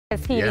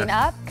Is heating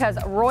up because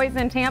Roy's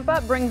in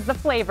Tampa brings the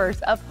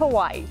flavors of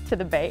Hawaii to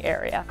the Bay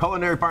Area.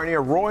 Culinary pioneer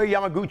Roy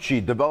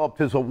Yamaguchi developed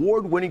his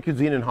award-winning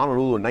cuisine in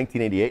Honolulu in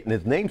 1988, and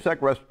his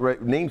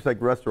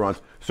namesake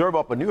restaurants serve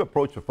up a new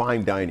approach to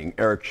fine dining.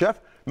 Chef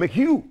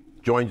McHugh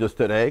joins us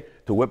today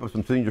to whip up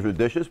some signature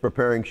dishes,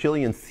 preparing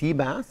Chilean sea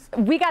bass.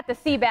 We got the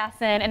sea bass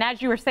in, and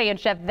as you were saying,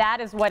 Chef, that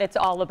is what it's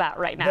all about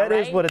right now, That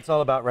is what it's all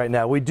about right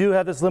now. We do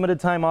have this limited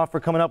time offer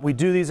coming up. We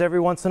do these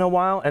every once in a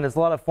while, and it's a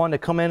lot of fun to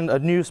come in a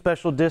new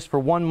special dish for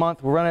 1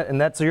 month. We run it,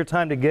 and that's your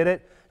time to get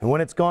it. And when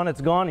it's gone,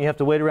 it's gone. You have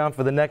to wait around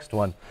for the next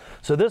one.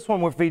 So this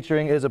one we're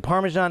featuring is a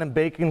Parmesan and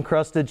bacon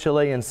crusted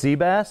Chilean sea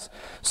bass.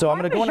 So I'm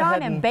going to go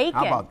ahead and bacon.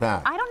 How about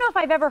that? I don't know if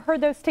I've ever heard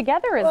those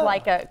together as I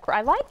like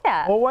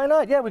that. Well, why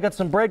not? Yeah, we got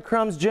some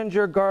breadcrumbs,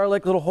 ginger,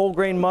 garlic, little whole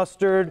grain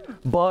mustard,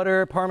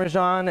 butter,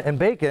 Parmesan, and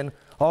bacon,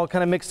 all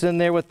kind of mixed in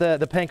there with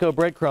the panko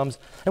breadcrumbs.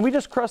 And we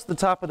just crust the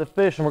top of the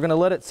fish, and we're going to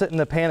let it sit in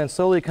the pan and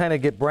slowly kind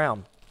of get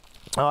brown.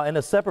 In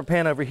a separate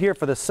pan over here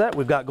for the set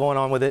we've got going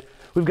on with it,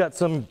 we've got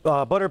some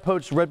butter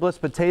poached red bliss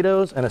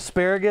potatoes and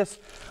asparagus.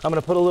 I'm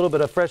going to put a little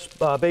bit of fresh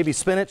baby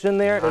spinach in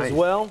there as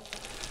well.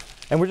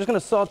 And we're just going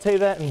to saute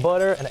that in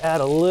butter and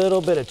add a little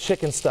bit of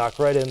chicken stock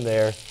right in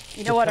there.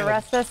 You know what,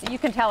 Orestes? You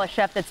can tell a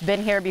chef that's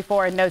been here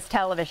before and knows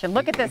television.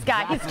 Look at this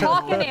guy. He's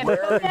talking and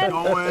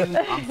moving.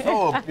 I'm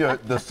so,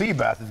 the sea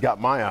bass has got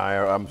my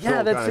eye.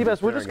 Yeah, that sea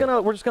bass. We're just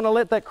gonna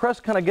let that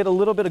crust kind of get a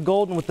little bit of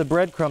golden with the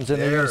breadcrumbs in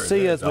there. You'll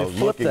see as we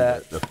flip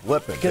that.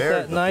 Get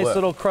that nice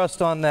little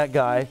crust on that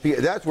guy. See,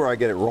 that's where I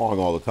get it wrong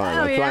all the time.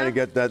 I'm trying to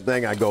get that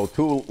thing. I go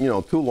too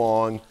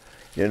long.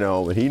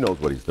 And he knows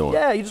what he's doing.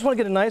 Yeah, you just want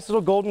to get a nice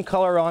little golden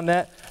color on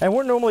that. And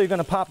we're normally going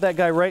to pop that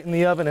guy right in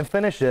the oven and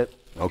finish it.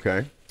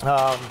 Okay.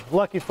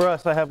 Lucky for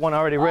us, I have one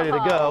already ready to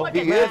go.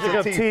 The magic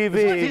of TV.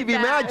 This is TV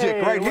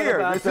magic right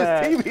here. This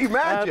is TV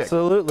magic.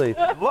 Absolutely.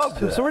 I love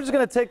that. So we're just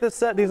going to take this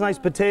set, these nice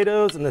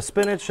potatoes and the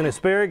spinach and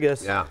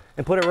asparagus,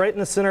 and put it right in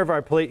the center of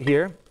our plate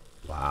here.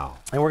 Wow.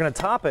 And we're going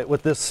to top it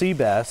with this sea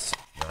bass.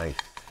 Nice.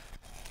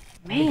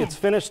 Man. It gets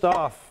finished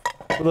off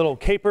with a little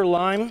caper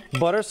lime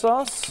butter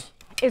sauce.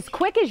 As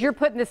quick as you're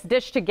putting this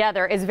dish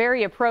together is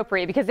very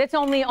appropriate because it's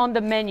only on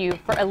the menu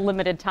for a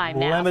limited time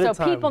now.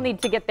 So people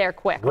need to get there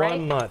quick, right?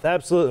 1 month,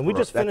 absolutely. And we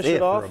just finished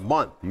it off. For a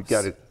month. You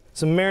got it.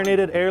 Some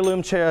marinated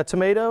heirloom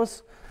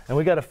tomatoes, and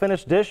we got a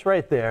finished dish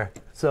right there.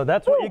 So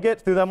that's what you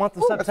get through the month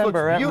of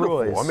September at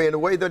Roy's. I mean, the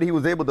way that he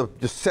was able to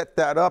just set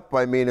that up,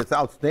 I mean, it's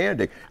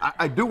outstanding.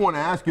 I do want to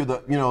ask you the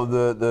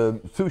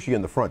sushi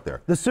in the front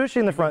there. The sushi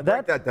in the front.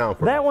 Break that down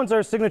for me. That one's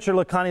our signature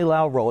Lakani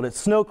Lao roll. It's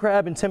snow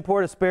crab and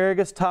tempura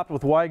asparagus topped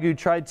with Wagyu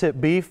tri-tip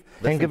beef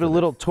and give it a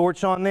little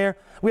torch on there.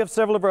 We have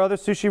several of our other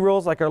sushi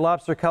rolls like our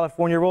lobster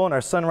California roll and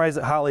our sunrise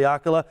at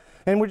Haleakala.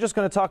 And we're just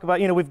going to talk about,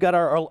 we've got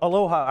our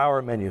Aloha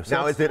Hour menu. So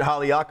now, is it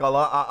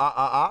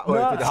Haleakala or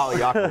is it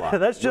Haleakala?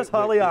 That's just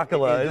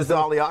Haleakala. Is it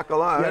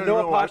Haleakala?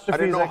 I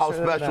didn't know how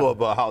special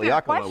of a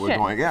Haleakala we're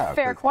going. Yeah,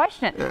 fair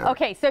question. Yeah.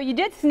 Okay, so you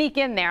did sneak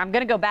in there. I'm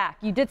going to go back.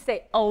 You did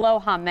say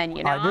Aloha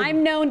menu. Now,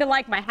 I'm known to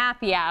like my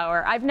happy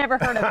hour. I've never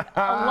heard of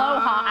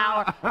Aloha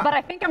Hour, but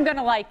I think I'm going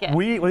to like it.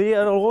 We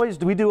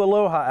do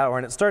Aloha Hour,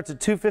 and it starts at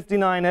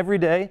 2:59 every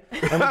day,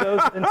 and it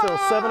goes until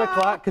 7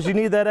 o'clock because you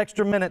need that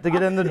extra minute to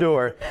get in the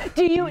door.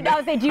 Do you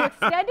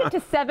extend it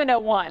to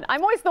 7:01?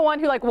 I'm always the one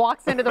who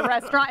walks into the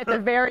restaurant at the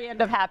very end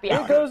of happy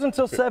hour. It goes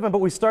until 7, but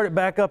we start it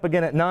back up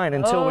again at 9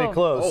 until we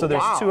close. So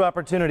there's 2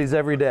 opportunities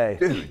every day.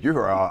 Dude,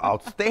 you're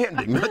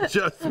outstanding, not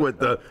just with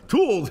the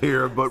tools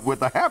here, but with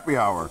the happy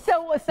hour.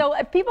 So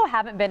if people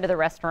haven't been to the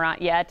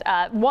restaurant yet,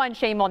 one,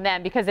 shame on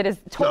them because it is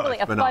totally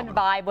a fun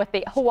vibe with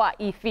the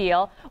Hawaii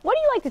feel. What do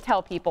you like to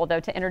tell people,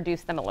 though, to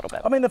introduce them a little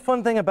bit? I mean, the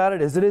fun thing about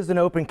it is an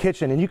open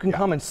kitchen, and you can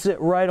come and sit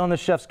right on the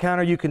chef's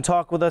counter. You can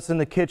talk with us in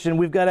the kitchen.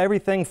 We've got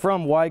everything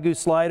from Wagyu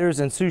sliders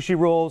and sushi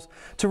rolls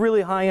to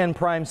really high-end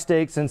prime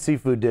steaks and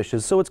seafood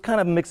dishes. So it's kind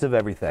of a mix of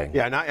everything.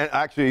 Yeah, and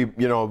actually,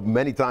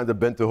 many times I've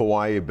been to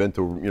Hawaii, I've been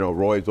to,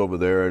 Roy's over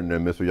there and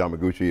Mr.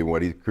 Yamaguchi and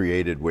what he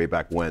created way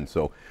back when.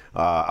 So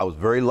I was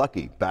very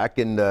lucky. Back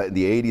in the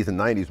 80s and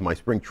 90s, my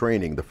spring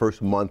training, the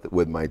first month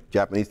with my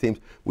Japanese teams,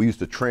 we used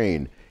to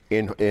train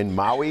in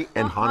Maui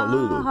and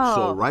Honolulu.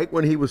 So right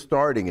when he was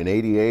starting in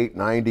 88,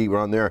 90,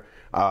 around there,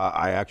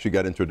 I actually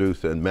got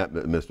introduced and met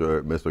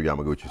Mr.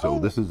 Yamaguchi. So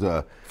this is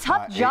a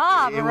tough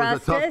job. It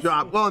was a tough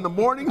job. Well, in the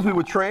mornings we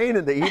would train,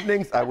 in the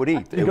evenings I would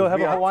eat. You go have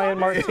a Hawaiian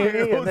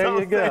martini, and there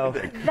you go.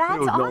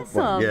 That's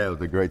awesome. Yeah, it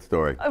was a great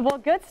story. Well,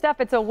 good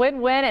stuff. It's a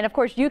win-win, and of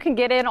course you can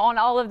get in on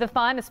all of the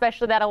fun,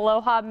 especially that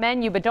Aloha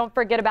menu. But don't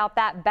forget about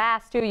that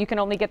bass too. You can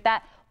only get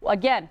that.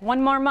 Again,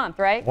 1 more month,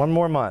 right? 1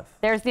 more month.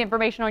 There's the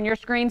information on your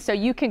screen, so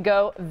you can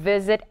go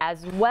visit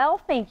as well.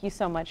 Thank you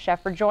so much,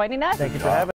 Chef, for joining us. Thank you for having us.